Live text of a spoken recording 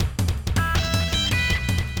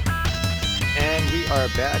are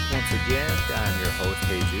back once again. I'm your host,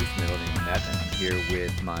 Jesus, Millennium Madman. I'm here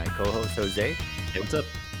with my co-host, Jose. Hey, what's up?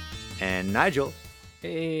 And Nigel.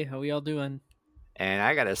 Hey, how y'all doing? And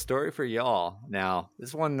I got a story for y'all. Now,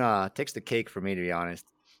 this one takes the cake for me, to be honest.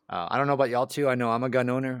 I don't know about y'all two. I know I'm a gun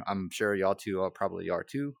owner. I'm sure y'all two probably are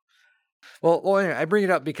too. Well, anyway, I bring it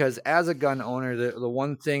up because as a gun owner, the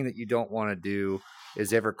one thing that you don't want to do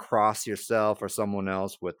is ever cross yourself or someone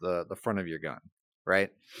else with the front of your gun, right?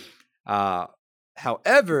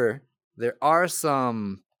 However, there are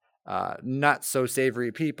some not so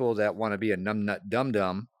savory people that want to be a numbnut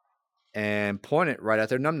dum-dum and point it right at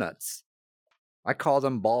their numbnuts. I call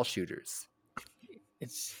them ball shooters.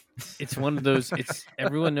 It's one of those. It's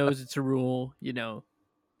everyone knows it's a rule.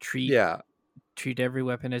 Treat every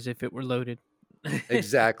weapon as if it were loaded.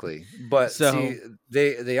 Exactly. But So- see,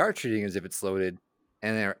 they are treating it as if it's loaded,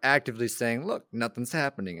 and they're actively saying, "Look, nothing's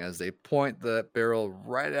happening," as they point the barrel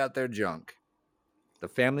right at their junk, the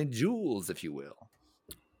family jewels, if you will.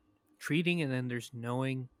 Treating, and then there's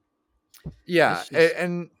knowing. Yeah, It's just-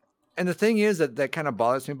 and the thing is that kind of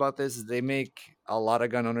bothers me about this is they make a lot of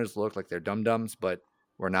gun owners look like they're dum-dums, but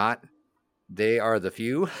we're not. They are the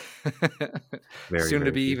few. Very, Soon to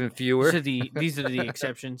very be few. even fewer. These are the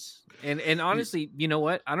exceptions. And honestly, you know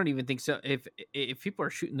what? I don't even think so. If people are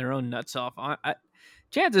shooting their own nuts off,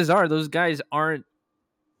 chances are those guys aren't,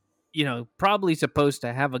 probably supposed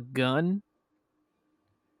to have a gun.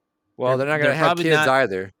 Well, they're not they're going to have probably kids not-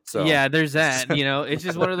 either. So Yeah, there's that. It's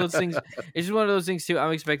just one of those things. It's just one of those things too.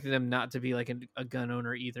 I'm expecting them not to be like a gun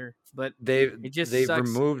owner either. But they've just they've sucks.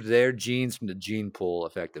 removed their genes from the gene pool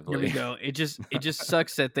effectively. Here we go. It just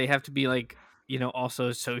sucks that they have to be like, also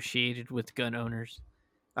associated with gun owners.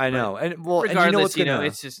 I know, and well, and Regardless, you know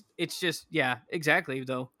what's gonna it's just yeah, exactly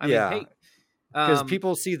though. I Yeah. mean, hey, because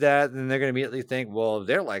people see that and they're gonna immediately think, well,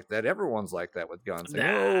 they're like that. Everyone's like that with guns. Like,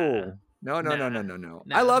 Nah. no. Nah,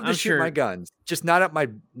 I love to I'm shoot my sure- guns, just not at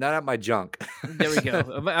my junk. there we go.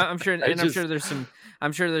 I'm sure, and I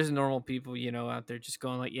I'm sure there's normal people, out there just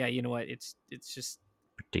going like, yeah, you know what? It's just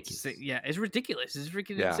Ridiculous. yeah, it's ridiculous. It's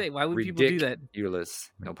freaking Yeah, insane. Why would people do that? Ridiculous.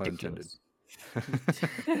 No pun intended.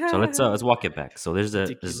 So let's walk it back. So there's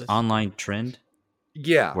Ridiculous. this online trend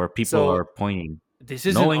Yeah, where people so- are pointing This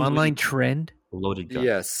is Knowing an what online you- trend. loaded guns.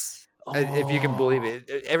 Yes. If you can believe it,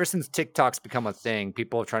 ever since TikTok's become a thing,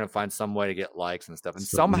 people are trying to find some way to get likes and stuff, and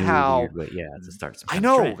Some new somehow weird way- yeah, to start. some I kind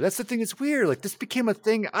of know trend. that's the thing. It's weird. Like this became a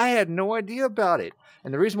thing. I had no idea about it,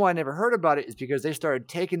 and the reason why I never heard about it is because they started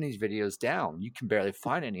taking these videos down. You can barely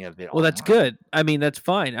find any of it. Well, that's online. good. I mean, that's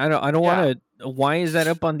fine. I don't Yeah. want to. Why is that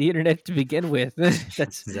up on the internet to begin with?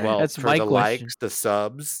 that's Well, that's for my the question. likes, the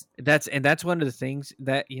subs. That's one of the things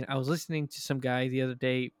that I was listening to some guy the other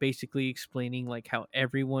day, basically explaining like how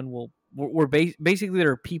everyone will. We're basically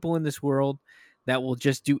there are people in this world that will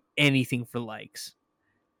just do anything for likes.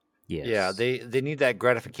 Yes. Yeah, they need that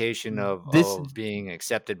gratification of being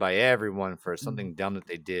accepted by everyone for something dumb that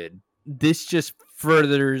they did. This just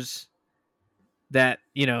furthers that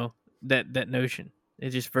that notion. It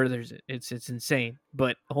just furthers it. It's insane.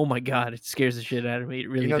 But oh my god, it scares the shit out of me. It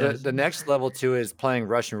really does. The next level too is playing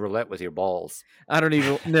Russian roulette with your balls. I don't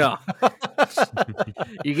even no.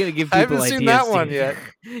 You're gonna give people I haven't ideas. seen that one dude. yet.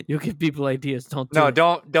 You'll give people ideas. Don't do No, it.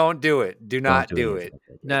 don't do it. Do not do anything it. like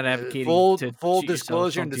that. Not advocating Full to full shoot yourself.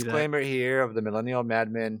 disclosure and Don't do that. disclaimer here of the Millennial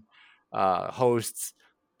Madmen hosts.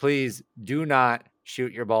 Please do not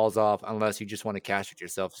shoot your balls off unless you just want to cash it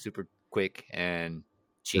yourself super quick and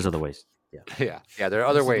cheap. There's other ways. Yeah. Yeah. There are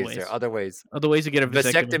other Those are the ways. There ways. are other ways. Other ways to get a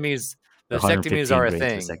vasectomy. Vasectomies are a 115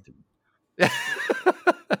 thing. grade vasectomy.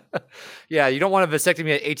 Yeah, you don't want a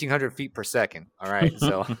vasectomy at 1,800 feet per second. All right,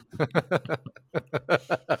 so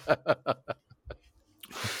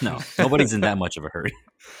No, nobody's in that much of a hurry.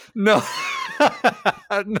 no,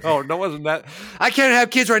 no wasn't that. I can't have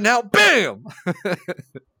kids right now. Bam.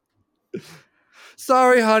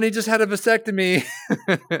 Sorry, honey, just had a vasectomy.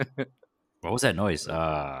 What was that noise?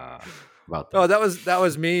 About Oh, that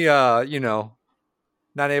was me.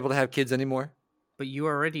 Not able to have kids anymore. But you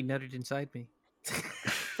already nutted inside me.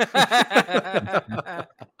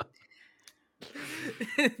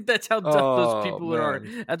 That's how dumb those people are.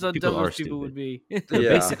 man. That's how People dumb are those people would be. They're Yeah.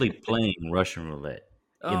 basically playing Russian roulette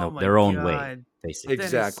in Oh my their own way, God. basically. That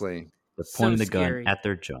is- Exactly. They're so pointing the scary. gun at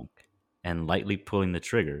their junk and lightly pulling the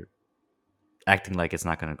trigger, acting like it's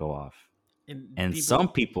not going to go off. And people- some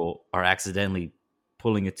people are accidentally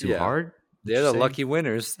pulling it too Yeah. hard. They're the Say- lucky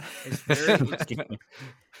winners. It's very,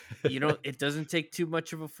 it doesn't take too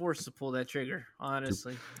much of a force to pull that trigger,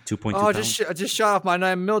 honestly. 2.2 Oh, I pounds. just shot off my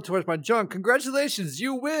 9mm towards my junk. Congratulations,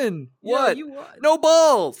 you win. Yeah, What? you won. No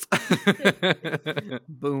balls.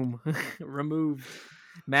 Boom. Removed.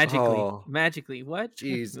 Oh. Magically. What?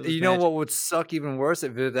 Jeez, It was you know magic. what would suck even worse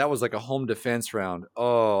if that was like a home defense round.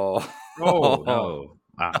 Oh, Oh no!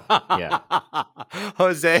 Wow. Yeah,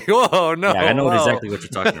 Jose. Whoa, no, yeah. I know whoa. exactly what you're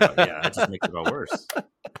talking about. Yeah, that just makes it all worse.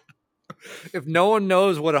 If no one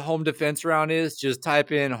knows what a home defense round is, just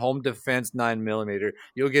type in home defense 9mm.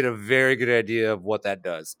 You'll get a very good idea of what that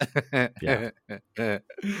does. Yeah.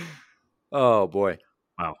 Oh boy.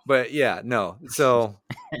 Wow. But yeah, no. So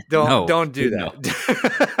don't do no.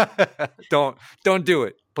 that. don't do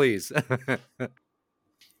it, please.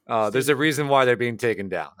 There's a reason why they're being taken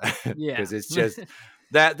down. Yeah. Because it's just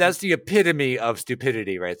that's the epitome of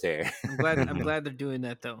stupidity right there. I'm glad they're doing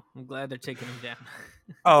that though. I'm glad they're taking them down.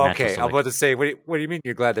 Oh, Natural okay. I'm about to say, what do you mean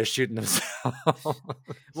you're glad they're shooting themselves?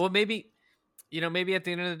 Well, maybe maybe at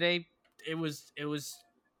the end of the day, it was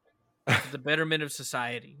the betterment of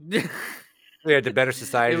society. Yeah, the better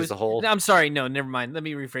society as a whole. I'm sorry, no, never mind. Let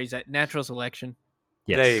me rephrase that. Natural selection.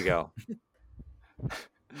 Yes. There you go.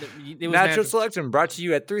 It was Natural selection brought to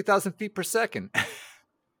you at 3,000 feet per second.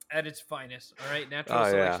 at its finest. All right, natural Oh, yeah.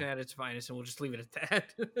 selection at its finest, and we'll just leave it at that.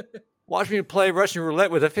 Watch me play Russian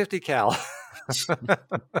roulette with a 50 cal.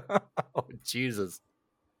 Oh, Jesus.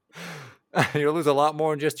 You'll lose a lot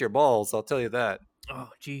more than just your balls, I'll tell you that. Oh,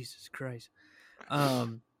 Jesus Christ.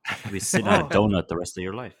 You'll be sitting on a donut the rest of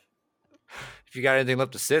your life. If you got anything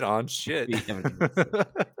left to sit on, shit.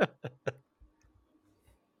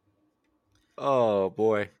 Oh,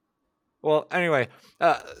 boy. Well, anyway,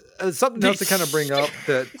 something else to kind of bring up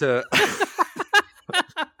to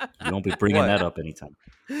You won't be bringing What? that up anytime.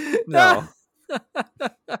 no.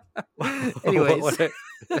 Anyways.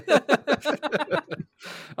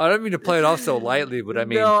 I don't mean to play it off so lightly, but I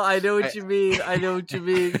mean, no, I know what you mean. I know what you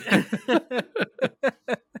mean.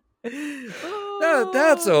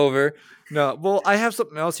 that's over. No, well, I have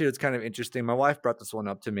something else here that's kind of interesting. My wife brought this one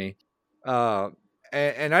up to me, and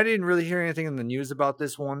I didn't really hear anything in the news about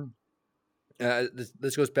this one.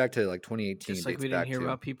 This goes back to like 2018. Just like we didn't hear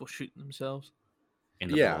about people shooting themselves. In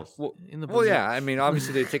the Yeah, balls. well, yeah. I mean,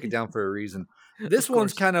 obviously they take it down for a reason. This Of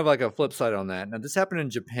one's course. kind of like a flip side on that. Now, this happened in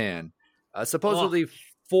Japan. Supposedly,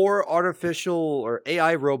 4 artificial or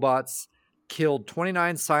AI robots killed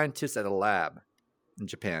 29 scientists at a lab in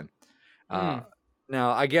Japan. Now,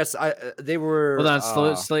 I guess they were. Hold on,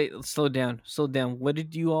 slow down.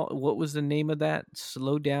 What was the name of that?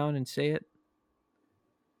 Slow down and say it.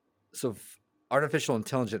 So, artificial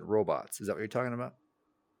intelligent robots. Is that what you're talking about?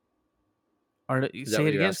 Say what it you're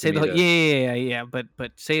again. Say asking the me yeah. But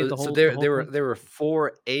say it the whole. So the whole there thing. were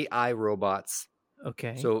 4 AI robots.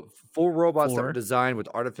 Okay. So 4 robots that 4. were designed with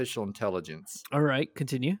artificial intelligence all right,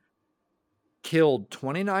 continue. killed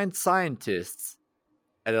 29 scientists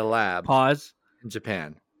at a lab Pause. in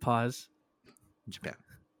Japan. Pause.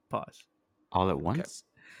 All at once?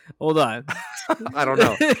 Hold on. I don't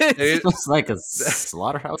know. It looks like a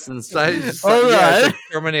slaughterhouse in It's Hold on. like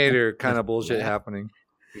Terminator kind of bullshit Yeah. happening.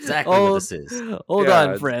 exactly what this is. Hold Yeah, on,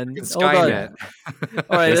 it's friend. fucking Hold on. Skynet.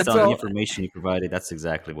 All right, Based that's on the all. information you provided, that's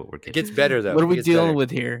exactly what we're It getting. gets better though. What are It we gets dealing better.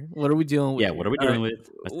 with here? What are we dealing with? Yeah, what are we All dealing right.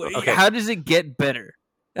 with? Okay. How does it get better?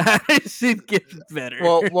 How does it get better?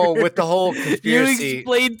 Well, with the whole conspiracy.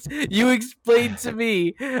 You explained to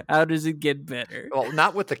me how does it get better? Well,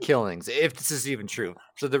 not with the killings, if this is even true.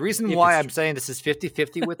 So the reason If why it's I'm saying this is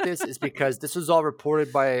 50-50 with this is because this was all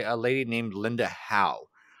reported by a lady named Linda Howe.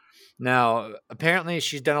 Now, apparently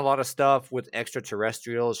she's done a lot of stuff with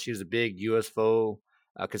extraterrestrials. She's a big UFO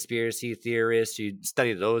conspiracy theorist. She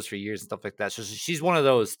studied those for years and stuff like that. So she's one of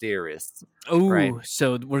those theorists. Oh, Right.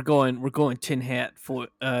 so we're going tinfoil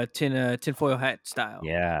hat style.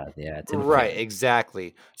 Yeah. Right,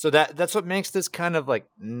 exactly. So that's what makes this kind of like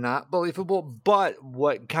not believable. But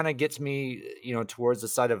what kind of gets me, towards the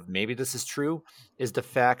side of maybe this is true, is the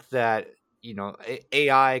fact that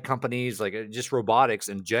AI companies, like just robotics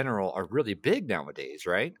in general, are really big nowadays,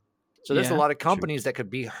 right? So there's a Yeah, lot of companies that could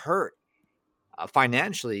be hurt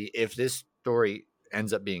financially if this story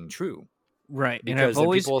ends up being true. Right. And Because I've then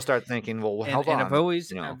always people will start thinking, well, hold on. I've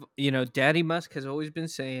always you know. Daddy Musk has always been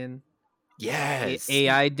saying Yes.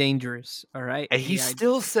 AI dangerous. All right. And he AI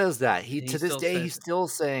still says that. He To this still day, says he's it. still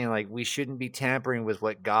saying like we shouldn't be tampering with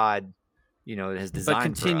what God, has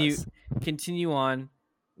designed for us. continue on.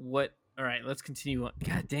 What? All right, let's continue on.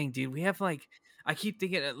 God dang, dude, we have like I keep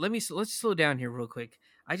thinking. Let's slow down here real quick.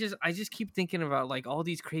 I just keep thinking about like all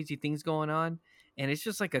these crazy things going on, and it's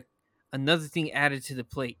just like another thing added to the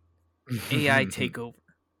plate. AI takeover.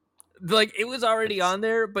 Like it was already on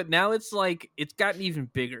there, but now it's like it's gotten even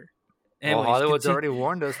bigger. Well, Anyways, Hollywood's already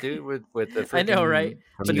warned us, dude, with the freaking I know, right?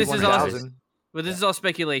 But this is also- T1000. But this is all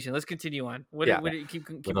speculation. Let's continue on. What Yeah. keep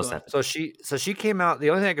What else going. happened? So she came out. The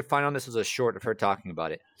only thing I could find on this was a short of her talking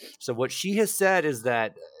about it. So what she has said is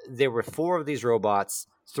that there were 4 of these robots.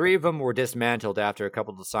 3 of them were dismantled after a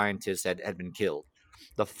couple of the scientists had been killed.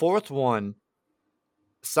 The 4th one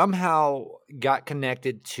somehow got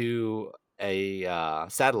connected to a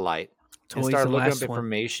satellite and started looking up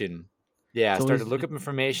information. Yeah, started looking up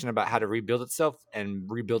information about how to rebuild itself and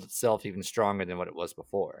rebuild itself even stronger than what it was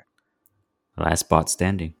before. Last bot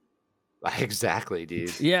standing. Exactly,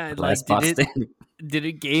 dude. Yeah, Last bot standing. did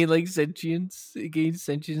it gain like sentience? It gained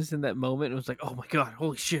sentience in that moment. It was like, oh my god,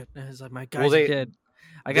 holy shit! And it's like my guys are dead.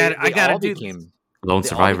 I gotta do this. Lone They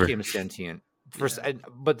survivor. all became sentient.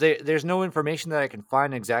 But there's no information that I can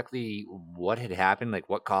find exactly what had happened, like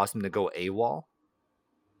what caused them to go AWOL.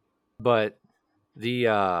 But the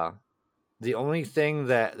only thing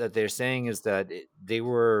that they're saying is that they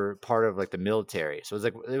were part of like the military. So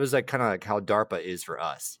it was like kind of like how DARPA is for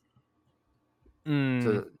us.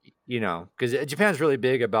 So because Japan's really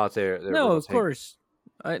big about their No, of course.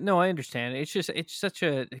 No, I understand. It's such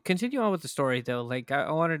a continue on with the story though. Like I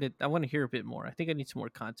want to hear a bit more. I think I need some more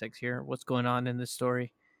context here. What's going on in this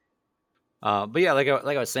story? But yeah, like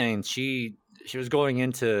I was saying, she was going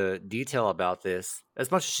into detail about this as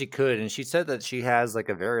much as she could, and she said that she has like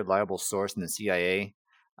a very reliable source in the CIA,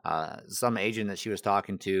 some agent that she was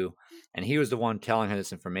talking to, and he was the one telling her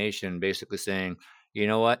this information, basically saying, you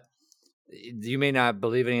know what, you may not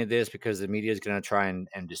believe any of this because the media is going to try and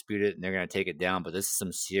dispute it, and they're going to take it down, but this is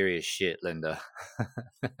some serious shit, Linda.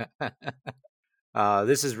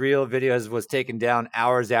 This is real. Video was taken down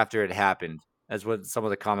hours after it happened. That's what some of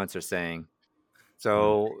the comments are saying.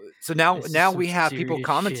 So now we have people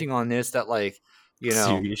commenting on this that like,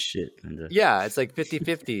 serious shit. Linda. Yeah, it's like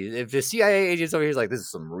 50-50. If the CIA agent's over here is like, this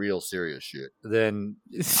is some real serious shit, then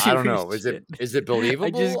I don't know. Is it believable?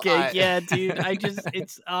 I just can't. Yeah, dude.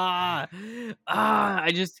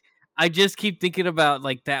 I just keep thinking about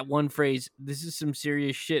like that one phrase. This is some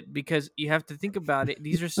serious shit because you have to think about it.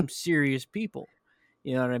 These are some serious people.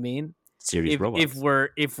 You know what I mean? Serious robots. If we're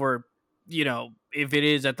if it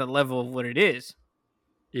is at the level of what it is.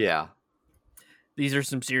 Yeah. These are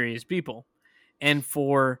some serious people. And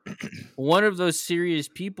for one of those serious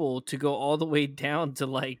people to go all the way down to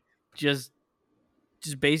like just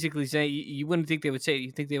basically say, you wouldn't think they would say it.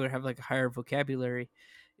 You think they would have like a higher vocabulary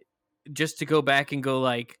just to go back and go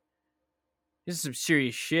like, this is some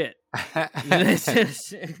serious shit. Well,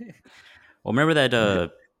 remember that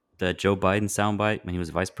Joe Biden soundbite when he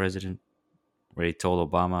was vice president where he told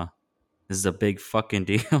Obama, this is a big fucking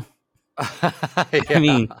deal. Yeah. I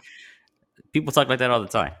mean, people talk like that all the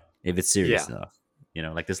time if it's serious Yeah.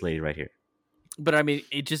 enough. Like this lady right here. But I mean,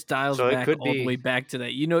 it just dials back all the way back to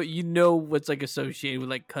that. You know what's like associated with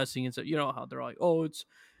like cussing and stuff. You know how they're like, oh,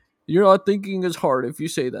 you're not thinking as hard if you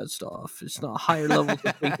say that stuff. It's not higher levels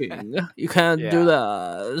of thinking. You can't do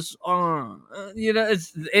that.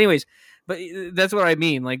 It's anyways. But that's what I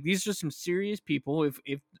mean. Like these are some serious people.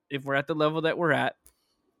 If we're at the level that we're at,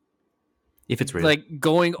 if it's real, like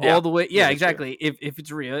going all the way, exactly. If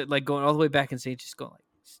it's real, like going all the way back and saying, just go like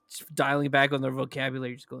dialing back on their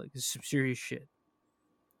vocabulary, just go like, this is some serious shit.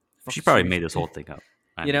 She probably made this whole thing up.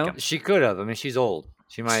 She could have. I mean, she's old.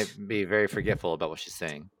 She might be very forgetful about what she's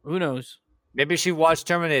saying. Who knows? Maybe she watched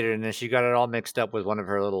Terminator and then she got it all mixed up with one of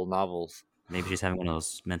her little novels. Maybe she's having one of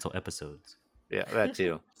those mental episodes. Yeah, that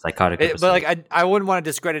too. Psychotic episodes. But like, I wouldn't want to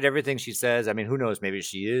discredit everything she says. I mean, who knows? Maybe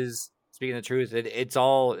she is speaking the truth. It's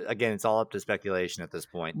all up to speculation at this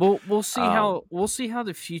point. We'll see how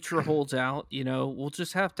the future holds out. We'll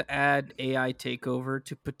just have to add AI takeover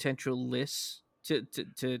to potential lists to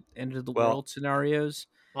end of the world scenarios.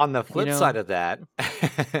 On the flip side of that,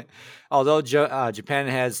 although Japan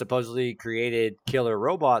has supposedly created killer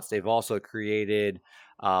robots, they've also created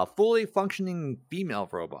fully functioning female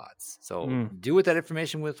robots. So do with that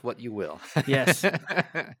information with what you will. Yes.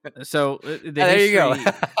 So there you go.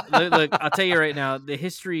 Look, I'll tell you right now, the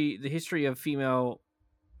history of female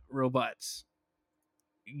robots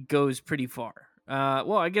goes pretty far.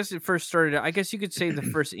 Well, I guess it first started. I guess you could say the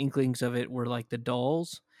first inklings of it were like the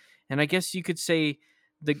dolls, and I guess you could say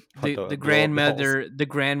the grandmother of the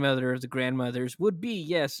grandmothers would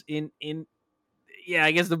be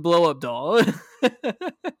I guess the blow up doll.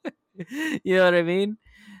 You know what I mean?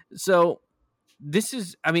 So this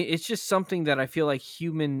is, it's just something that I feel like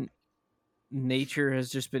human nature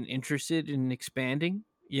has just been interested in expanding.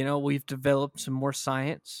 We've developed some more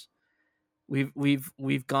science.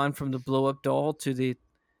 We've gone from the blow up doll to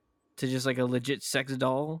just like a legit sex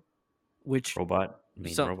doll, which robot.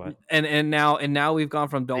 Robot. And now we've gone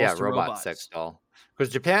from dolls to robot robots. sex doll.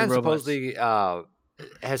 Because Japan supposedly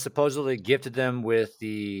has supposedly gifted them with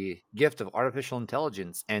the gift of artificial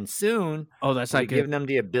intelligence, and soon Oh, that's will not be good. giving them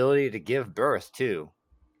the ability to give birth too.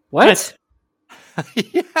 What?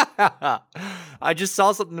 Yeah, I just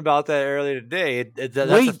saw something about that earlier today. That's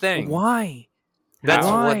Wait, the thing. why? That's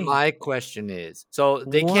Why? what my question is. So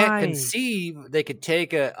they can't Why? conceive. They could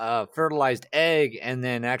take a fertilized egg and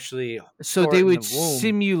then actually So store they it in would the womb.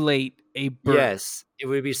 simulate a birth. Yes, it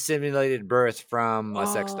would be simulated birth from a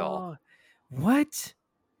sex doll. Oh, what?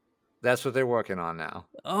 That's what they're working on now.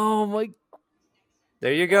 Oh my!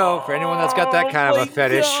 There you go. For anyone that's got that kind of a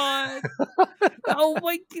fetish, God. Oh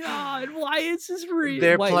my god! Why is this real?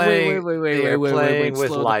 they're Wait, playing. wait, they're playing with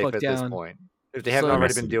slow the life fuck at down. this point. If they haven't Slow-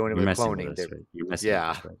 already been doing it You're with messing cloning, with us, they're- right? You're messing yeah.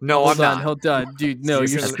 with us, right? No, Hold I'm on, not. hold on, dude. No, You're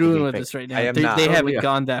you're gonna- screwing okay, with fake. us right now. I am They not. haven't Totally.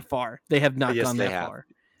 gone that far. They have not Yes, gone they that have. far.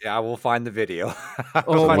 Yeah, I will find the video. I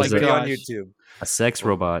Oh will find my the video on gosh. YouTube. A sex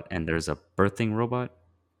robot and there's a birthing robot.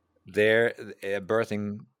 They're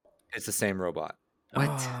birthing. It's the same robot, What?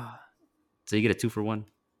 Ah. So you get a 2-for-1.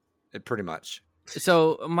 pretty much.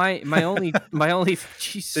 So my only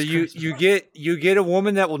Jesus So you Christ. you get a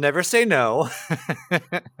woman that will never say no.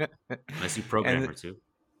 Unless you program And- her to.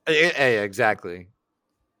 Exactly.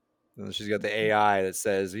 And she's got the AI that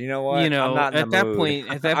says, "You know what? You know, I'm not in at the that mood. point,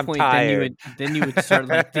 I'm then tired." you would start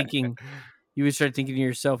like thinking, you would start thinking to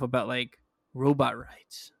yourself about like robot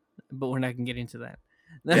rights. But we're not gonna get into that.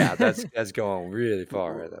 Yeah, that's going really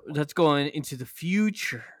far. At that point. That's going into the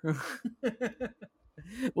future.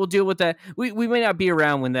 We'll deal with that. We may not be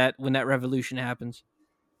around when that revolution happens.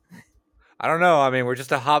 I don't know. I mean, we're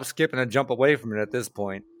just a hop, skip, and a jump away from it at this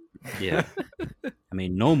point. Yeah. I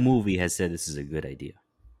mean, no movie has said this is a good idea.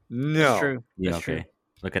 No, That's true. Yeah, That's okay. true.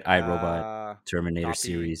 Look at iRobot, Uh, Terminator copy.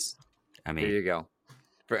 series. I There mean, you go.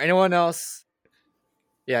 For anyone else,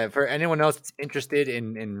 for anyone else that's interested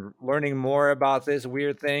in learning more about this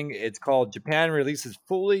weird thing, it's called Japan releases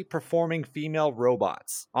fully performing female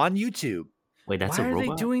robots on YouTube. wait, that's Why a are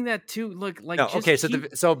robot? they doing that too? Look, like No, just okay, so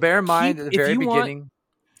keep- so bear in mind keep- at if the very you want- beginning.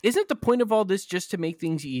 isn't the point of all this just to make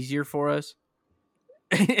things easier for us?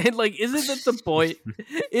 And like, isn't that the point?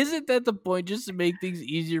 Isn't that the point? Just to make things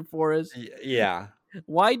easier for us? Yeah.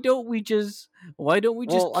 Why don't we just Well,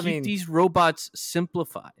 I keep mean- these robots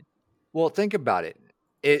simplified? Well, think about it.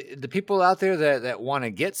 The people out there that want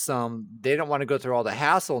to get some, they don't want to go through all the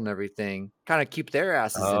hassle and everything. Kind of keep their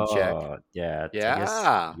asses in check. Oh, yeah. I Yeah.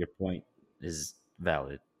 guess your point is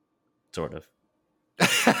valid, sort of.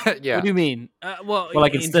 Yeah. What do you mean? Well,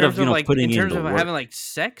 like, in instead of, terms you know, like, putting in in terms the of work. having like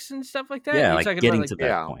sex and stuff like that. Yeah, You're like talking getting about, to like, that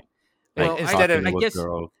yeah. point. Well, Like instead talking of- to I a guess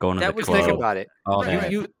girl, going to that the was club, Think about it. all You-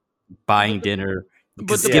 that, You, buying dinner. You can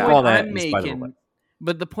But the skip point all that I'm and just buy the robot. making,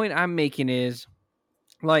 but the point I'm making is,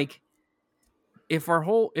 like, if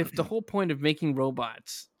the whole point of making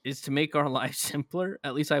robots is to make our lives simpler,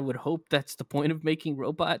 at least I would hope that's the point of making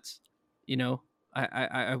robots. You know,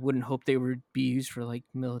 I wouldn't hope they would be used for like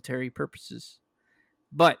military purposes,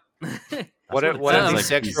 but what if it sounds these like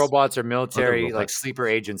sex these robots are military, robots. like sleeper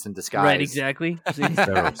agents in disguise? right, exactly. See?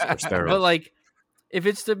 Sparrows, or sparrows. But like, if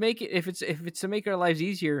it's to make it, if it's to make our lives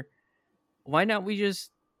easier, why not we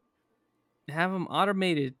just have them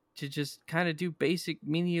automated to just kind of do basic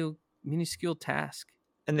minuscule task?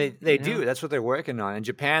 And they You do. know? That's what they're working on. In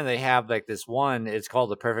Japan, they have like this one. It's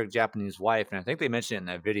called The Perfect Japanese Wife, and I think they mentioned it in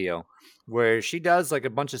that video, where she does like a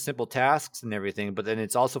bunch of simple tasks and everything. But then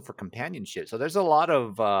it's also for companionship. So there's a lot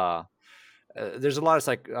of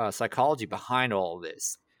psychology behind all of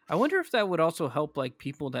this. I wonder if that would also help like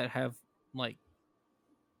people that have like,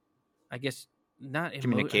 I guess not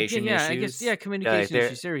Communication I guess issues? yeah, communication they're-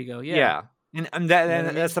 issues. There we go. Yeah. Yeah. And You know what I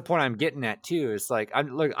that's the point I'm getting at too. It's like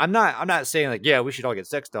I'm not saying like, yeah, we should all get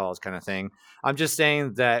sex dolls kind of thing. I'm just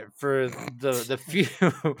saying that for the few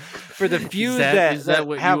for the few Is that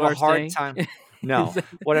what have you a are hard saying? time. No,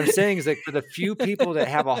 what I'm saying is like for the few people that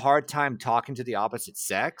have a hard time talking to the opposite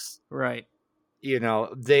sex, Right. you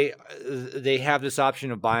know, they have this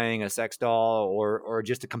option of buying a sex doll or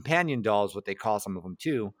just a companion doll is what they call some of them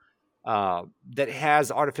too. That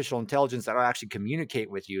has artificial intelligence that'll actually communicate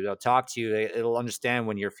with you. They'll talk to you. It'll understand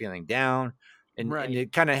when you're feeling down, and Right.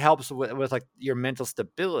 it kind of helps with like your mental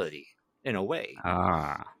stability in a way.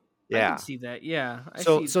 Ah, I Yeah. can see that. Yeah. I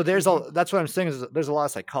So see- that's what I'm saying is there's a lot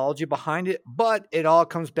of psychology behind it, but it all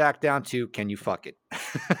comes back down to can you fuck it?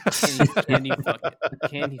 Can you fuck it?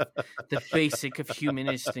 Can you? The basic of human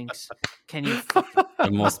instincts. Can you fuck it? the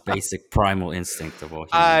most basic primal instinct of all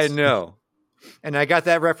humans. I know. And I got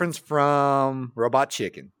that reference from Robot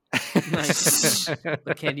Chicken. Nice.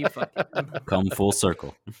 But can you fuck it? Come full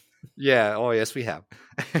circle. Yeah. Oh, yes, we have.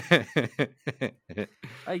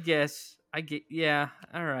 I guess. I get. Yeah.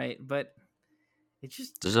 All right. But it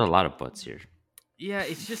just. There's a lot of butts here. Yeah,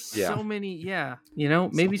 it's just Yeah. so many. Yeah, you know,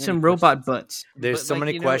 maybe many some robot questions. butts. There's But, so like,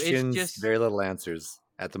 many you know, it's questions, just very little answers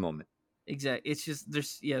at the moment. exactly. It's just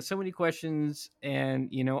there's so many questions, and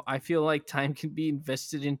you know, I feel like time can be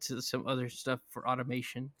invested into some other stuff for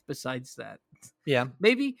automation besides that. Yeah.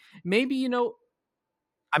 Maybe you know,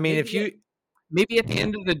 I mean, maybe if you maybe at the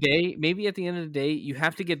end of the day, you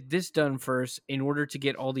have to get this done first in order to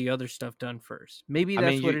get all the other stuff done first. Maybe I mean,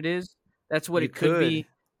 that's what it is. That's what you it could could be.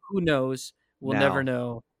 Who knows? We'll never now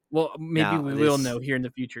know. Well, maybe now we will this know here in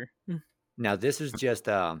the future. now this is just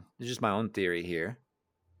my own theory here.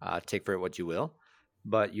 Take for it what you will,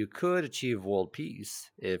 but you could achieve world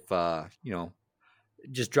peace if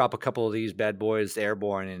just drop a couple of these bad boys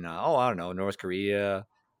airborne in I don't know, North Korea,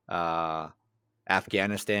 uh,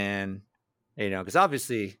 Afghanistan. Because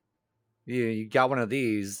obviously you got one of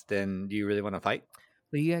these, then do you really want to fight?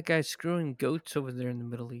 But you got guys screwing goats over there in the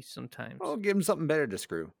Middle East sometimes. Well, give them something better to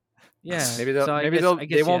screw. Yeah. Maybe so I they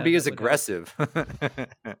guess, won't yeah, be that as would help. aggressive.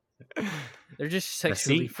 They're just But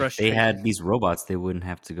sexually see, frustrated. they had these robots, they wouldn't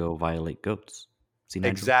have to go violate goats. See,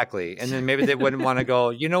 Nigel? Exactly. And then maybe they wouldn't want to go,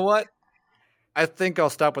 you know what? I think I'll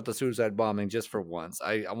stop with the suicide bombing just for once.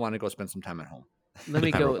 I want to go spend some time at home. Let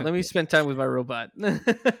me My go. robot. Let me spend time with my robot.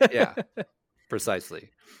 Yeah. Precisely.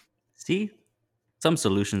 See, some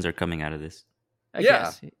solutions are coming out of this.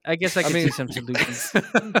 Yeah. I guess I can mean- see some solutions.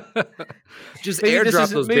 Just Maybe this airdrop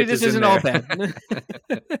isn't, those maybe bitches this in isn't there. all bad.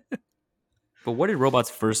 But what did robots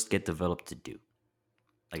first get developed to do?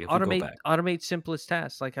 Like if we go back, automate simplest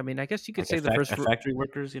tasks. Like, I mean, I guess you could like say the first. factory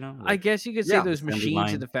workers, you know, I like, guess you could say Yeah, those assembly machines in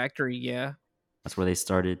line. the factory. Yeah, that's where they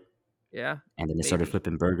started, yeah. and then they started Maybe.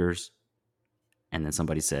 flipping burgers, and then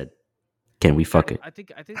somebody said, "Can we fuck it?" I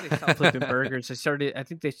think they stopped flipping burgers. They started. I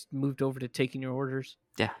think they moved over to taking your orders.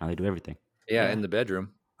 Yeah, now they do everything. Yeah, Yeah. in the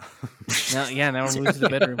bedroom. Now we're moving to the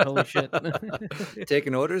bedroom. Holy shit!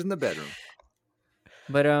 Taking orders in the bedroom.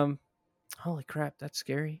 But holy crap, that's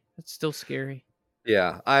scary. That's still scary.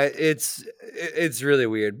 Yeah, it's really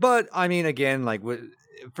weird. But I mean, again, like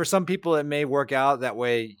for some people, it may work out that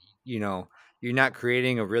way. You're not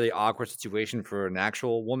creating a really awkward situation for an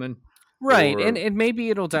actual woman. Right, Or- and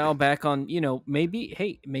maybe it'll dial back on, maybe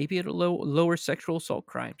it'll lower sexual assault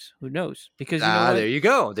crimes. Who knows? Because you know what? there you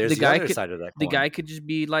go. There's The the, guy other could- side of that. The coin. guy could just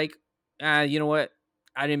be like, you know what?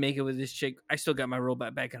 I didn't make it with this chick. I still got my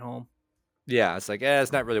robot back at home. Yeah, it's like,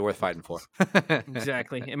 it's not really worth fighting for.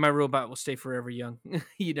 Exactly, and my robot will stay forever young.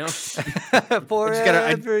 You know,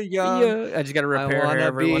 Forever young. yeah, I just got to I repair her wanna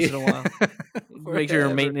every once in a while. Make sure her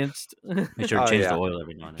Forever. maintenance. Make sure to Oh, change yeah. the oil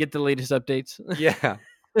every now and then. Get the latest updates. Yeah.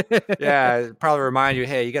 Yeah, it'd probably remind you,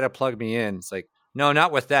 hey, you got to plug me in. It's like, no,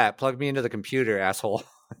 not with that. Plug me into the computer, asshole.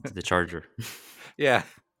 To the charger. Yeah,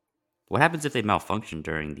 What happens if they malfunction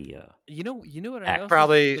during the? You know what? I Act-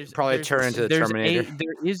 also, probably turn into the there's Terminator.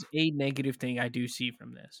 There is a negative thing I do see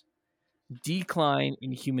from this: decline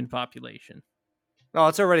in human population. Oh,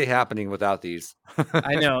 it's already happening without these.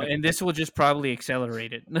 I know, and this will just probably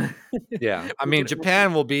accelerate it. Yeah, I mean,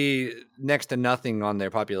 Japan will be next to nothing on their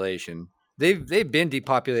population. They've been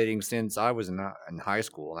depopulating since I was in high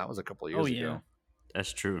school. That was a couple of years Oh, yeah. ago.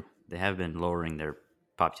 That's true. They have been lowering their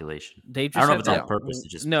population. They just I don't know have if it's on that- purpose. It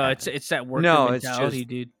just no, happens. it's that worker No, it's mentality, just-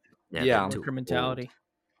 dude. Yeah, yeah. they're too Worker old. mentality.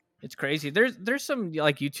 It's crazy. There's some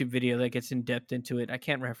like YouTube video that gets in depth into it. I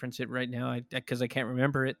can't reference it right now because I can't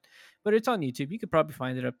remember it, but it's on YouTube. You could probably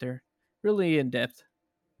find it up there. Really in depth.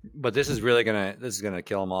 But this is gonna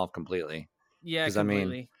kill them off completely. Yeah, 'Cause, I mean,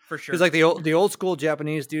 completely for sure. Because like the old school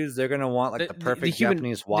Japanese dudes, they're gonna want like The- the the perfect human-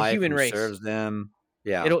 Japanese the wife human who race. serves them.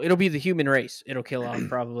 Yeah, It'll be the human race. It'll kill off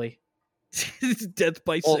probably. Death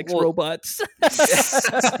by Well- sex well- robots.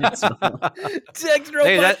 Sex robots.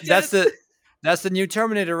 hey, death. that's the new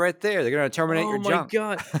Terminator right there. They're gonna terminate Oh your my junk.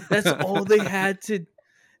 god, that's all they had to.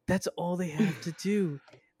 That's all they have to do.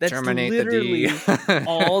 That's Terminate literally the D.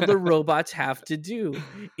 all the robots have to do.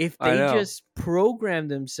 If I they know. just program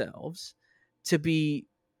themselves to be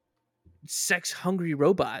sex hungry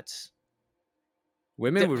robots,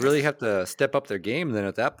 Women would really have to step up their game then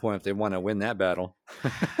at that point if they want to win that battle.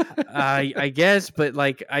 I guess, but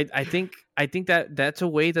like I think that that's a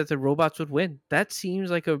way that the robots would win. That seems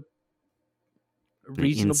like a The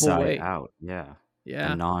reasonable inside way. out. Yeah.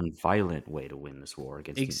 Yeah. A non-violent way to win this war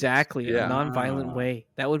against humans. Exactly, Yeah. a non-violent Ah. way.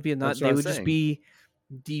 That would be a not. That's what They I'm would just saying. be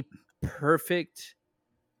the perfect,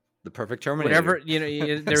 The perfect Terminator. whatever there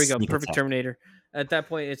we go, Sneak perfect attack. Terminator. At that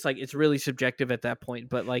point, it's like it's really subjective at that point.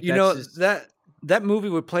 But like You that's know just, that movie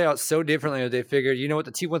would play out so differently if they figured, you know what,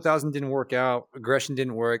 the T-1000 didn't work out, aggression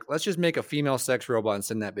didn't work. Let's just make a female sex robot and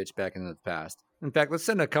send that bitch back into the past. In fact, let's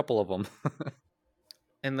send a couple of them.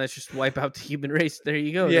 and let's just wipe out the human race. There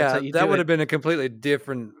you go. That's Yeah, how you that do would it. have been a completely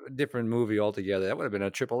different movie altogether. That would have been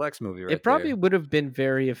a triple X movie right It probably there. would have been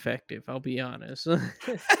very effective. I'll be honest. You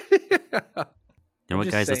know what,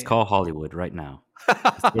 just guys? Let's saying. call Hollywood right now.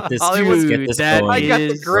 Get this, Hollywood, let's get Dude, this that going I got the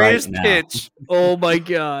is- greatest right now. pitch. Oh my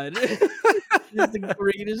god. It's the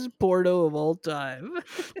greatest porno of all time.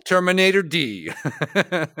 Terminator D.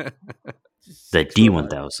 The Sex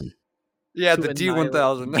D1000. Yeah, To the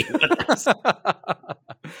D1000.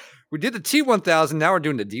 We did the T1000. Now we're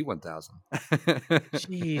doing the D1000.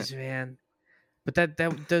 Jeez, man. But that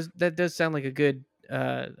does sound like a good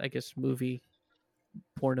I guess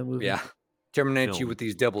porno movie. Yeah, terminate you Film. with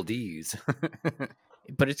these double D's.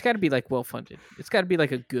 But it's got to be like well funded. It's got to be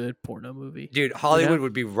like a good porno movie. Dude, Hollywood know?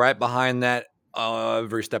 would be right behind that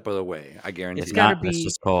every step of the way. I guarantee. If It's gotta not, let's be-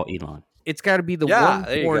 just call Elon. It's got to be the Yeah, one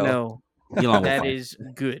there you go. porno Elon will that find is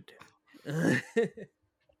good.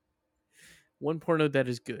 One porno that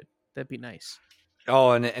is good. That'd be nice.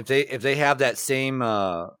 Oh, and if they have that same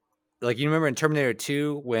like you remember in Terminator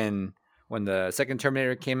 2 when the second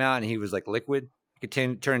Terminator came out and he was like liquid, he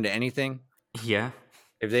could turn into anything. Yeah.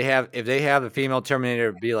 If they have a female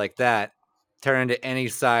Terminator be like that, turn into any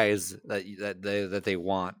size that they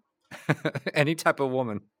want, any type of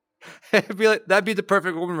woman, it'd be like that'd be the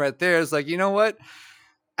perfect woman right there. It's like, you know what,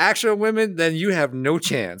 actual women, then you have no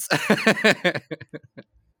chance.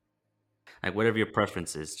 Like whatever your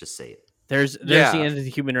preference is, just say it. There's Yeah. the end of the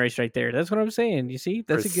human race right there. That's what I'm saying. You see?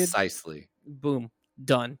 That's a good Precisely. boom.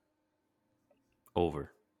 Done.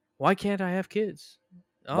 Over. Why can't I have kids?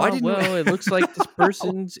 Oh, Why didn't we- well, it looks like this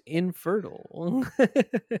person's infertile.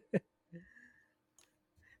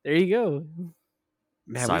 There you go. Man,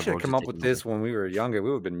 we should have Cyborgs come are up with taking this when we were younger. We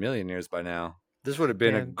would have been millionaires by now. This would have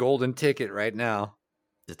been a Man. golden ticket right now.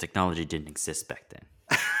 The technology didn't exist back then.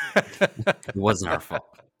 It wasn't our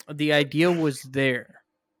fault. The idea was there.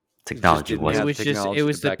 Technology didn't wasn't. have It was just technology it to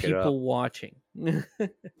was the back it up. people watching.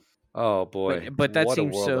 Oh boy! but that what a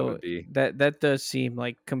seems world that so would be. that does seem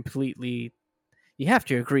like completely. You have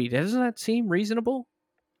to agree. Doesn't that seem reasonable?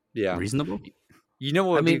 Yeah, Reasonable? you know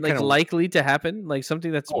what? I mean, like likely to happen, like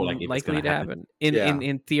something that's Oh, like, if it's likely gonna to happen. happen. Yeah.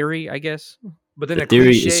 In theory, I guess. but then the a theory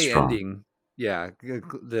is cliche strong. ending. Yeah,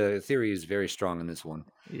 the theory is very strong in this one.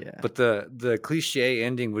 Yeah. But the cliche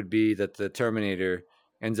ending would be that the Terminator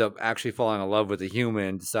ends up actually falling in love with a human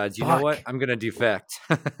and decides, you know what, Fuck. I'm gonna defect,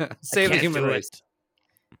 save the can't human do it. race.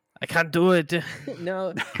 I can't do it.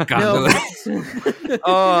 No. Can't no. do it.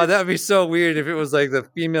 Oh, that'd be so weird if it was like the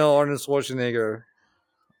female Arnold Schwarzenegger.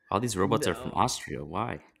 All these robots are from No. Austria.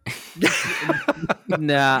 Why?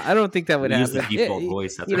 Nah, I don't think that would We use happen. the default Yeah,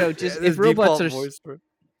 voice. That's you know, right. just Yeah, if the robots default are voice for-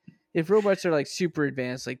 if robots are like super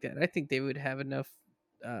advanced like that, I think they would have enough.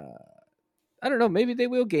 I don't know. Maybe they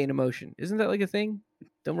will gain emotion. Isn't that like a thing?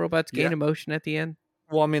 Don't robots gain Yeah. emotion at the end?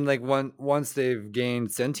 Well, I mean, like once they've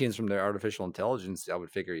gained sentience from their artificial intelligence, I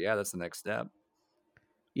would figure, yeah, that's the next step.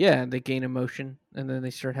 Yeah, they gain emotion and then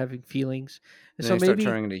they start having feelings. And And so they start maybe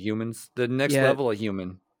turning into humans. The next Yeah. level of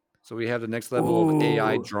human. So we have the next level of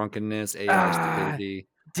AI Ooh. drunkenness, AI Ah. stupidity.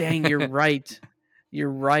 dang, you're right.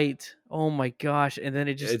 You're right. Oh my gosh! And then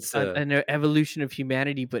it just It's, an evolution of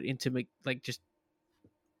humanity, but into like just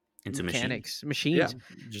Into machine. mechanics, machines. Yeah,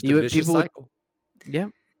 just You a would- vicious people would- cycle. Yeah.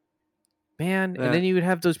 Man, Yeah. and then you would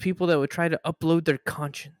have those people that would try to upload their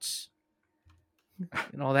conscience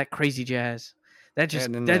and all that crazy jazz. That just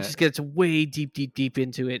And then that the- just gets way deep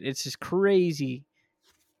into it. It's just crazy.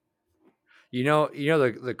 You know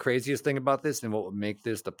the craziest thing about this and what would make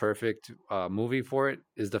this the perfect movie for it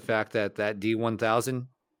is the fact that D1000,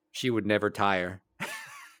 she would never tire.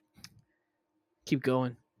 Keep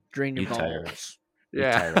going. Drain your You tire. balls. You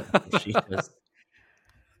Yeah. tire of the machine does.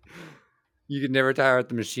 You could never tire at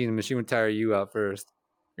the machine. The machine would tire you out first.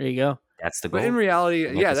 There you go. That's the But goal. in reality,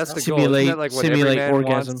 Look yeah, this that's up. the goal. Isn't that like what every Simulate man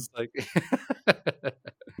orgasm. wants? Like,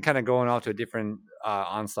 kind of going off to a different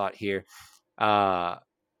onslaught here.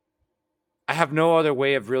 I have no other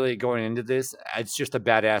way of really going into this. It's just a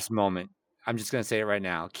badass moment. I'm just gonna say it right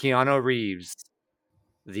now. Keanu Reeves,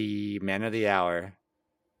 the man of the hour,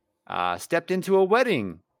 stepped into a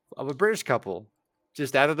wedding of a British couple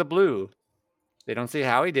just out of the blue. They don't say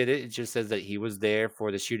how he did it. It just says that he was there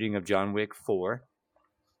for the shooting of John Wick 4.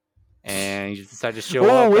 And he just decided to show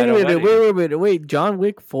Oh, up wait at a a minute. wedding. Wait. John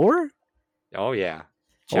Wick 4? Oh, yeah.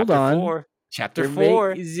 Hold Chapter on. 4. Chapter They're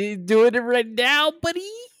 4. Is he doing it right now, buddy?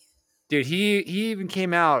 Dude, he even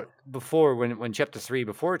came out before when Chapter 3,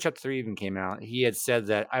 before Chapter 3 even came out, he had said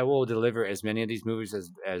that I will deliver as many of these movies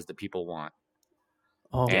as the people want.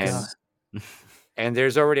 Oh, And- God. And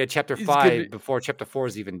there's already a chapter He's 5 gonna- before chapter 4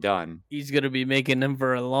 is even done. He's gonna be making them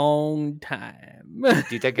for a long time.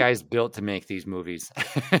 Dude, that guy's built to make these movies.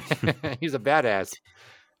 He's a badass.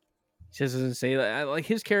 Just doesn't say that. Like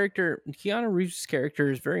his character, Keanu Reeves'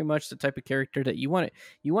 character is very much the type of character that you want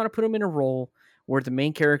to put him in a role where the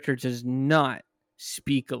main character does not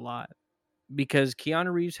speak a lot, because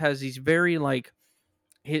Keanu Reeves has these very like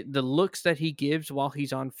the looks that he gives while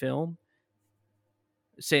he's on film.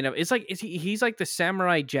 Saying it's like he's like the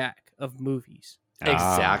Samurai Jack of movies.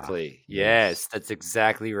 Exactly. Yes, that's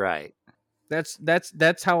exactly right. That's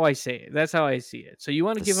how I say it. That's how I see it. So you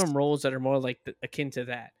want to give This- him roles that are more like akin to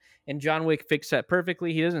that. And John Wick fixed that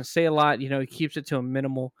perfectly. He doesn't say a lot. He keeps it to a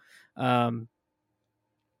minimal. I mean,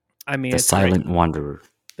 The it's great. Silent Wanderer.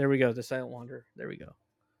 There we go. The Silent Wanderer. There we go.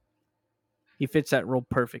 He fits that role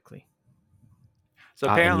perfectly. So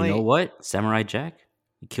And apparently, you know what? Samurai Jack,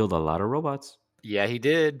 he killed a lot of robots. yeah, he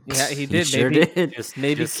did. Yeah, he He did. sure maybe did.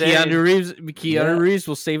 maybe just saying. Keanu Reeves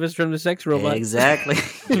will save us from the sex robot. Exactly.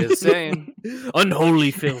 Just saying.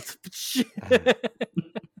 Unholy filth.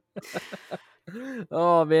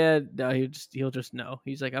 Oh man, no, he'll just know.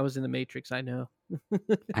 He's like, I was in the Matrix. I know.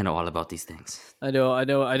 I know all about these things. I know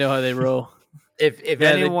how they roll. If Yeah, they-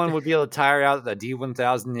 anyone would be able to tire out the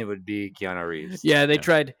D1000, it would be Keanu Reeves. Yeah, they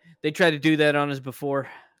tried to do that on us before.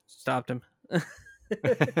 Stopped him.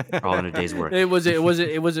 All in a day's work. It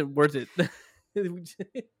wasn't worth it.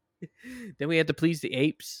 Then we had to please the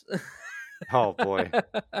apes. Oh boy.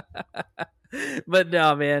 But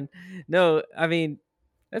no, man. No, I mean,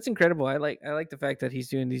 that's incredible. I like the fact that he's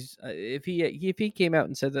doing these. If he came out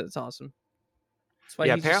and said that, it's awesome. That's why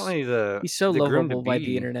Yeah, he's apparently he's so the groom to lovable by the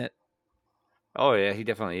be- internet. Oh yeah, he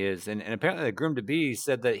definitely is. And apparently the groom to be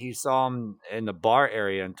said that he saw him in the bar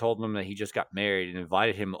area and told him that he just got married and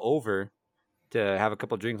invited him over to have a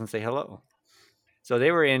couple drinks and say hello. So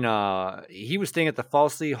they were in he was staying at the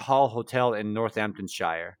Falsley Hall Hotel in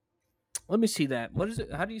Northamptonshire. Let me see that. What is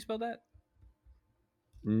it? How do you spell that?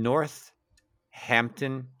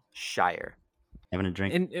 Northamptonshire. Having a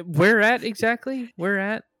drink. And where at exactly? Where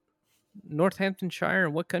at? Northamptonshire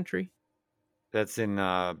and what country? That's in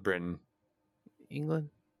Britain. England.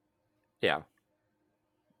 Yeah.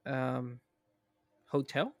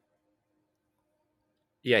 Hotel.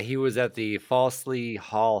 Yeah, he was at the Falsley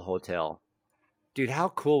Hall Hotel. Dude, how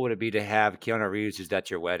cool would it be to have Keanu Reeves who's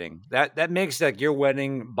at your wedding? That makes like your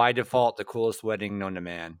wedding by default the coolest wedding known to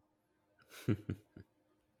man.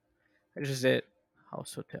 That's just it.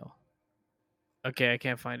 House hotel. Okay, I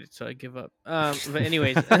can't find it, so I give up. But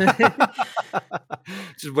anyways,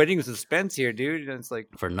 Just wedding suspense here, dude. And it's like,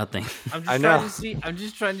 For nothing. I'm I just know. trying to see. I'm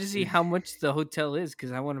just trying to see how much the hotel is,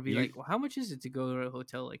 because I want to be You- like, well, how much is it to go to a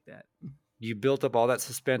hotel like that? you built up all that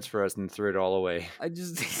suspense for us and threw it all away. I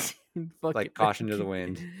just fuck Like it. caution to the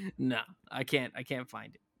wind. No, I can't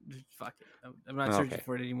find it. Just fuck it. I'm not Okay. searching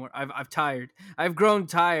for it anymore. I've tired. I've grown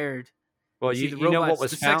tired. Well, See, you the know what robots-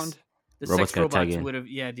 was the sex- found? The Robots sex gotta tag robots in. would have.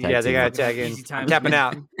 Yeah, dude. Tag Yeah, they team. gotta Fucking tag in. easy I'm time. tapping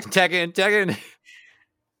out. Tag in.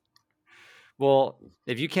 Well,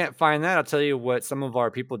 if you can't find that, I'll tell you what some of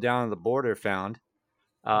our people down on the border found.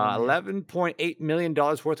 Oh, man. $11.8 million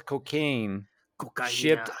worth of cocaine Cocaine.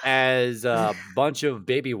 shipped as a bunch of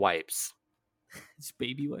baby wipes. It's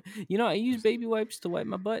baby wipe. I use baby wipes to wipe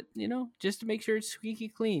my butt. Just to make sure it's squeaky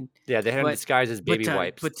clean. Yeah, they had them But- disguised as baby but to,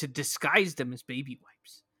 wipes. But to disguise them as baby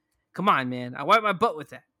wipes. Come on, man. I wipe my butt with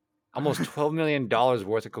that. Almost $12 million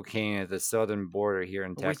worth of cocaine at the southern border here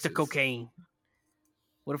in With Texas. the cocaine.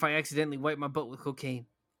 What if I accidentally wipe my butt with cocaine?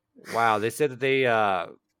 Wow, they said that they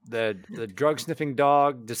the drug sniffing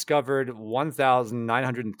dog discovered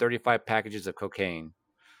 1,935 packages of cocaine,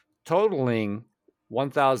 totaling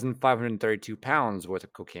 1,532 pounds worth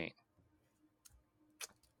of cocaine.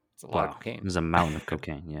 It's a lot of cocaine. There's a mountain of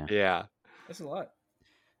cocaine. Yeah. Yeah. That's a lot.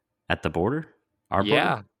 At the border? Our Yeah.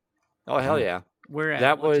 border? Oh hell Mm. yeah. Where at?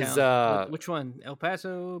 That What was, town? Which one? El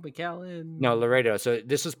Paso, McAllen? No, Laredo. So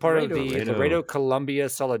this was part of the Laredo. Laredo Columbia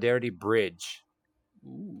Solidarity Bridge.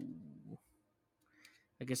 Ooh.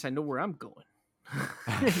 I guess I know where I'm going.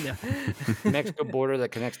 No. Mexico border that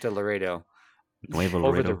connects to Laredo. Nuevo Over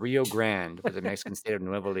Laredo. the Rio Grande with the Mexican state of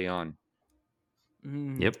Nuevo Leon.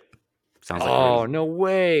 Mm. Yep. Sounds like Oh, crazy. no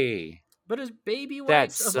way. But as baby That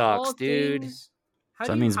wipes of all sucks, dude. things, how So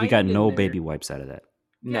do that you means we hide got it in no there? baby wipes out of that.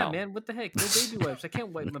 Yeah, No. man. What the heck? No baby wipes. I can't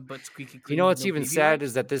wipe my butt squeaky clean. You know with what's no even baby sad wipes.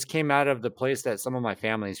 is that this came out of the place that some of my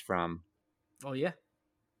family's from. Oh yeah.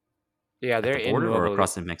 Yeah, At they're the in border or Nuevo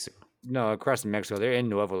across in Mexico? No, across Mexico. They're in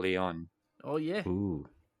Nuevo Leon. Oh yeah. Ooh.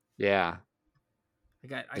 Yeah. I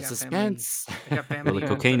got The family. suspense. I got family. Well, the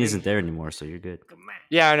in cocaine Monterrey. isn't there anymore, so you're good. Come on.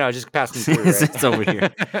 Yeah, I know. Just passing through. It's Right? over here.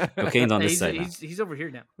 Cocaine's on Hey, this side now. he's over here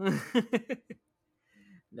now.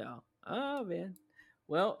 No. Oh man.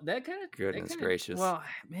 Well, that kind of Goodness gracious. Well,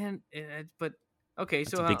 man, but okay.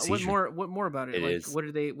 That's So a big what seizure. more? What more about it? It Like, is. what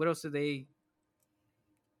are they? What else did they?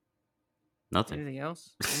 Nothing. Anything else?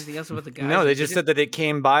 Anything else about the guys? No, they that just did said that they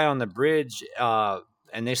came by on the bridge,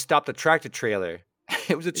 and they stopped a tractor trailer.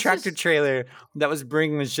 It was a Is tractor this- trailer that was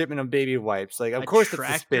bringing a shipment of baby wipes. Like, of A course, it's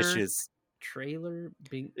tractor? suspicious. trailer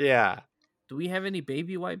being? Yeah. Do we have any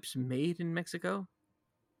baby wipes made in Mexico?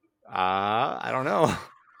 I don't know.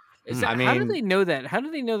 Is Hmm. that, I how do mean- they know that? How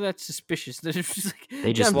do they know that's suspicious? They're just like,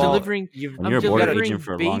 They just I'm know. delivering. When I'm you're a border delivering agent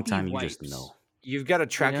for a long baby time, you wipes. just know. You've got a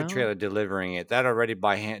tractor know? trailer delivering it. That already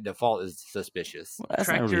by default is suspicious. Well, that's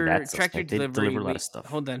not really that Tractor suspect. They delivery. deliver a lot wait, of stuff.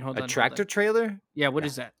 Hold on. A tractor trailer? Yeah. What Yeah.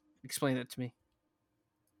 is that? Explain that to me.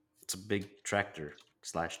 It's a big tractor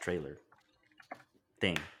 / trailer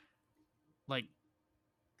thing.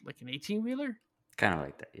 Like an 18-wheeler? Kind of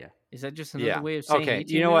like that, yeah. Is that just another Yeah. way of saying? Okay.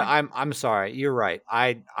 18 You know what? I'm sorry. You're right.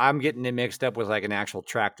 I'm getting it mixed up with like an actual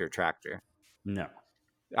tractor. No.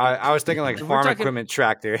 I was thinking like If we're farm talking- equipment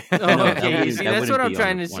tractor. Oh, No, that okay. wouldn't- See, that that's what wouldn't I'm be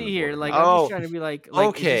trying on to the- on see the here. border. Like, I'm Oh, just trying to be like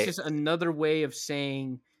okay. is this just another way of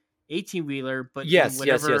saying 18-wheeler? But in Yes.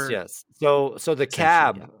 whatever, So the Essentially,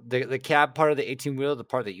 cab, the cab part of the 18-wheeler, the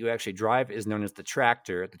part that you actually drive, is known as the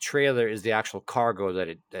tractor. The trailer is the actual cargo that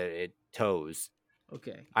it tows.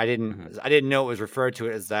 Okay. I didn't know it was referred to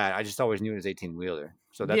it as that. I just always knew it was 18-wheeler.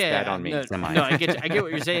 So that's bad on me. No, Semi. no, I get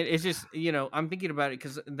what you're saying. It's just, I'm thinking about it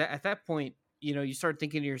because at that point, you start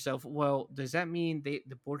thinking to yourself, well, does that mean the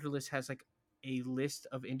border list has like a list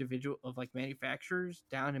of like manufacturers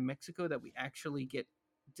down in Mexico that we actually get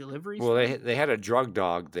deliveries Well, from? they had a drug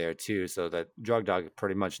dog there too, so that drug dog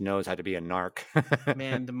pretty much knows how to be a narc.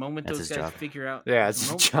 Man, the moment That's those his guys job. figure out, Yeah, it's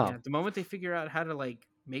the his moment, job. the moment they figure out how to like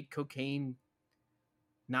make cocaine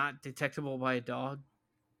not detectable by a dog,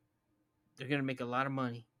 they're gonna make a lot of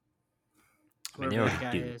money. I mean, they Whoever already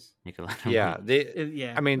that guy do. is. Make a lot of Yeah, money.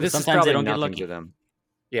 Yeah. I mean, this is Sometimes they probably don't get nothing lucky. to them.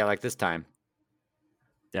 Yeah, like this time.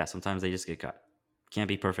 Yeah, sometimes they just get caught. Can't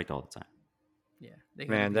be perfect all the time. Yeah. They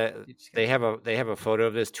gotta Man, be- that just they gotta- have a photo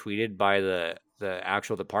of this tweeted by the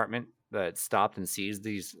actual department that stopped and seized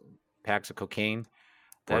these packs of cocaine.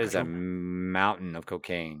 That Border is a Patrol. mountain of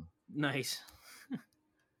cocaine. nice.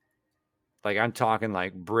 Like I'm talking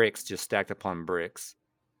like bricks just stacked upon bricks.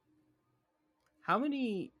 How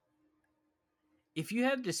many? If you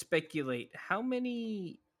had to speculate, how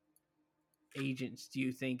many agents do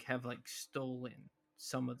you think have like stolen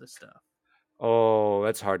some of the stuff? Oh,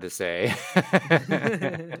 that's hard to say. Give me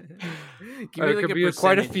There like could a be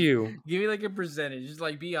quite a percentage. few. Give me like a percentage. Just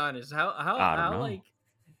like be honest. How I don't know. like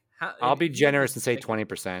how? I'll be generous and say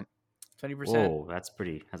 20%. 20%. Whoa, that's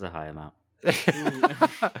a high amount.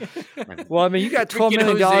 Well, I mean, you got $12 Freaking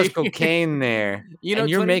million Jose. cocaine there, You know, and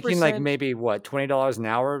you're making like 20%. maybe what $20 an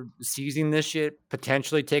hour seizing this shit,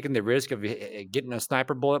 potentially taking the risk of getting a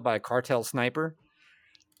sniper bullet by a cartel sniper.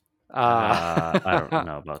 I don't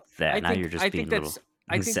know about that. Now you're just being a little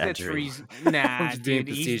I think that's exaggerating. reason. Nah, just being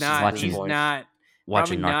dude, he's facetious not. at this He's point. not.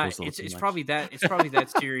 Watching Probably Narcos not. a little It's too much. probably that. It's probably that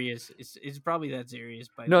serious. It's probably that serious.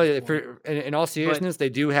 By No, this point. in all seriousness, they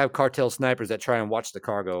do have cartel snipers that try and watch the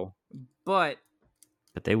cargo. But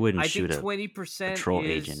But they wouldn't I shoot think a 20% patrol is.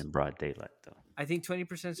 agent in broad daylight, though. I think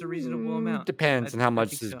 20% is a reasonable amount. Depends on how I much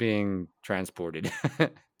think is so. being transported.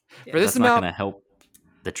 Yeah. For this That's not amount, going to help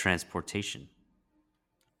the transportation.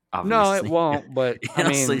 no, it Obviously. won't. But I Also,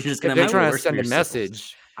 mean, you're if just gonna they're make it trying to worse send for a yourselves.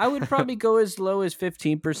 message, I would probably go as low as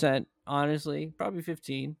 15%. Honestly, probably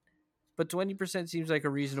 15. But 20% seems like a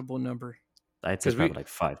reasonable number. I'd say 'Cause we- probably like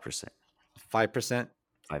 5%. 5%.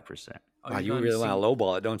 5%. Oh, Wow, you're you going really to want to see-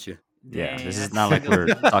 lowball it, don't you? Yeah, Dang, this is that's not like kinda-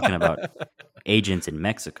 we're talking about agents in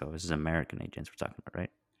Mexico. This is American agents we're talking about, right?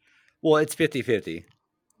 Well, it's 50-50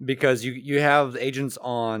 because you have agents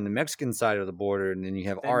on the Mexican side of the border, and then you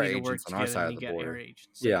have that our need to work agents on our together, side and of the you got air border. agents.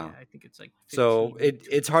 So, Yeah. I think it's like 15, So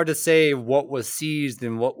it's hard to say what was seized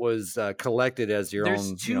and what was collected as your There's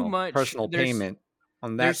own too much- personal there's- payment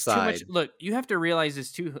on that There's side. too much. Look, you have to realize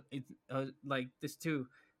this too. Like this too,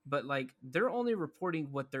 but like they're only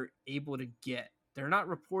reporting what they're able to get. They're not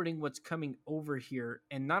reporting what's coming over here,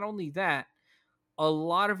 and not only that, a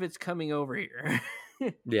lot of it's coming over here.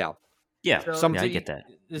 Yeah, Yeah, So yeah, I they- get that.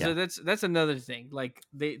 So Yeah. that's another thing. Like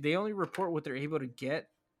they only report what they're able to get,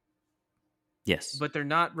 Yes. but they're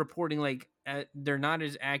not reporting like they're not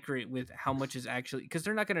as accurate with how much is actually, because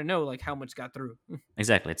they're not going to know like how much got through.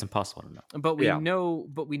 Exactly. It's impossible to know. But we Yeah. know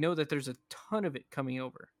that there's a ton of it coming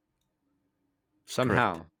over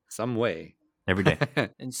somehow, some way. Every day.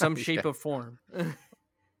 in some Yeah. shape or form.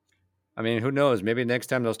 I mean, who knows? Maybe next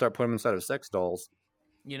time they'll start putting them inside of sex dolls.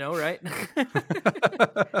 You know, right?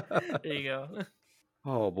 There you go.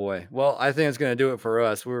 Oh boy. Well, I think it's gonna do it for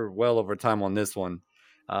us. We're well over time on this one.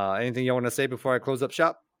 Anything you want to say before I close up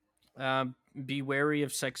shop? Be wary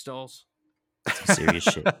of sex dolls. Some serious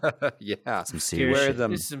shit. Yeah. Some serious Beware shit.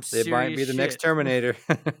 them. This is some They might be serious the next shit. Terminator.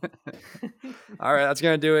 All right, that's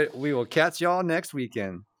gonna do it. We will catch y'all next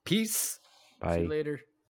weekend. Peace. See Bye. you later.